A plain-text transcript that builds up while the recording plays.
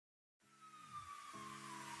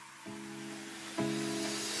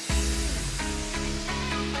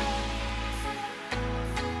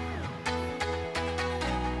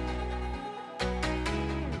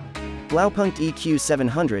Blaupunkt EQ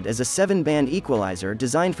 700 is a 7-band equalizer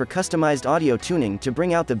designed for customized audio tuning to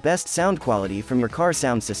bring out the best sound quality from your car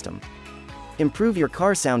sound system. Improve your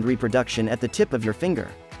car sound reproduction at the tip of your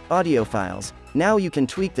finger. Audiophiles, now you can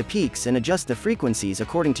tweak the peaks and adjust the frequencies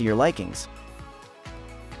according to your likings.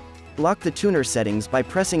 Lock the tuner settings by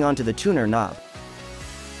pressing onto the tuner knob.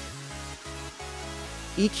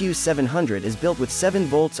 EQ 700 is built with 7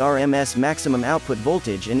 volts RMS maximum output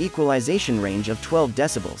voltage and equalization range of 12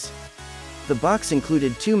 decibels. The box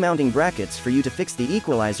included 2 mounting brackets for you to fix the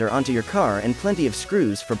equalizer onto your car and plenty of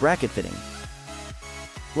screws for bracket fitting.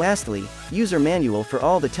 Lastly, user manual for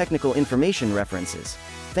all the technical information references.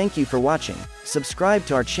 Thank you for watching. Subscribe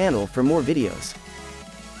to our channel for more videos.